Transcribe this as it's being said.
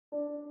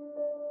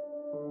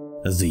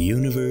The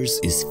universe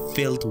is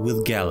filled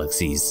with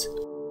galaxies,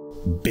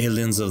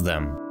 billions of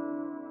them.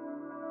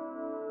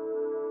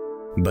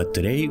 But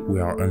today we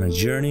are on a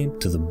journey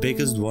to the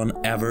biggest one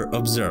ever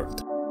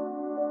observed.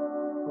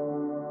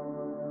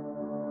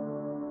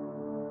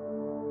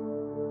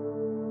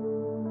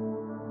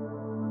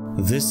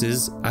 This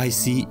is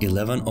IC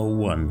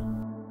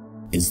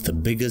 1101. It's the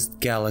biggest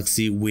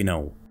galaxy we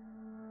know,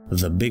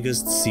 the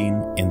biggest seen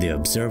in the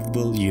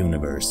observable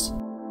universe.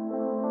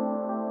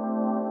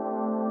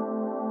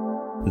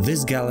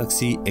 This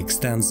galaxy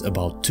extends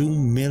about 2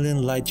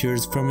 million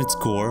light-years from its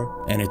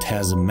core, and it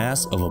has a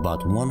mass of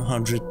about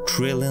 100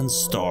 trillion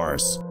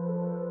stars.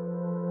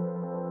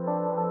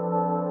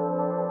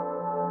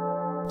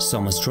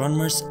 Some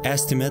astronomers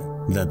estimate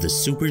that the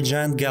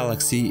supergiant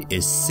galaxy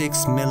is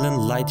 6 million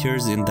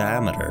light-years in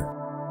diameter.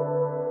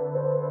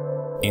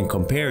 In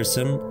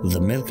comparison, the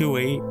Milky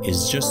Way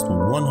is just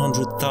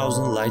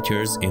 100,000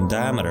 light-years in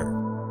diameter.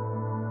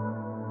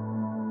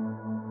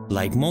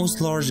 Like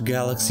most large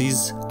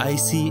galaxies,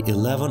 IC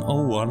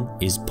 1101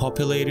 is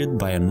populated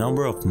by a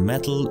number of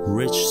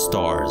metal-rich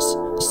stars,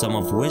 some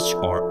of which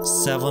are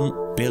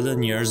 7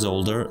 billion years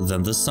older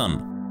than the Sun.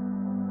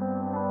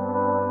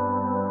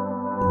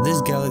 This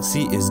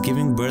galaxy is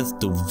giving birth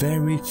to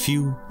very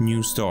few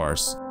new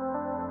stars.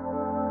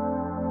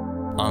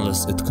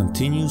 Unless it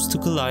continues to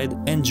collide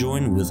and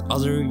join with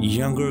other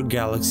younger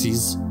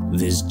galaxies,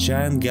 this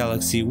giant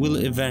galaxy will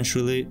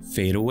eventually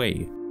fade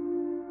away.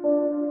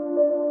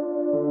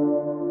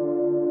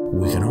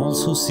 We can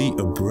also see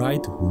a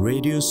bright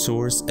radio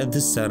source at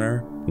the center,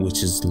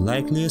 which is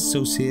likely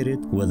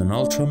associated with an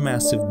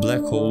ultramassive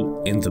black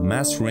hole in the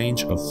mass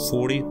range of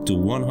 40 to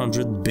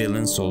 100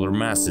 billion solar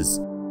masses.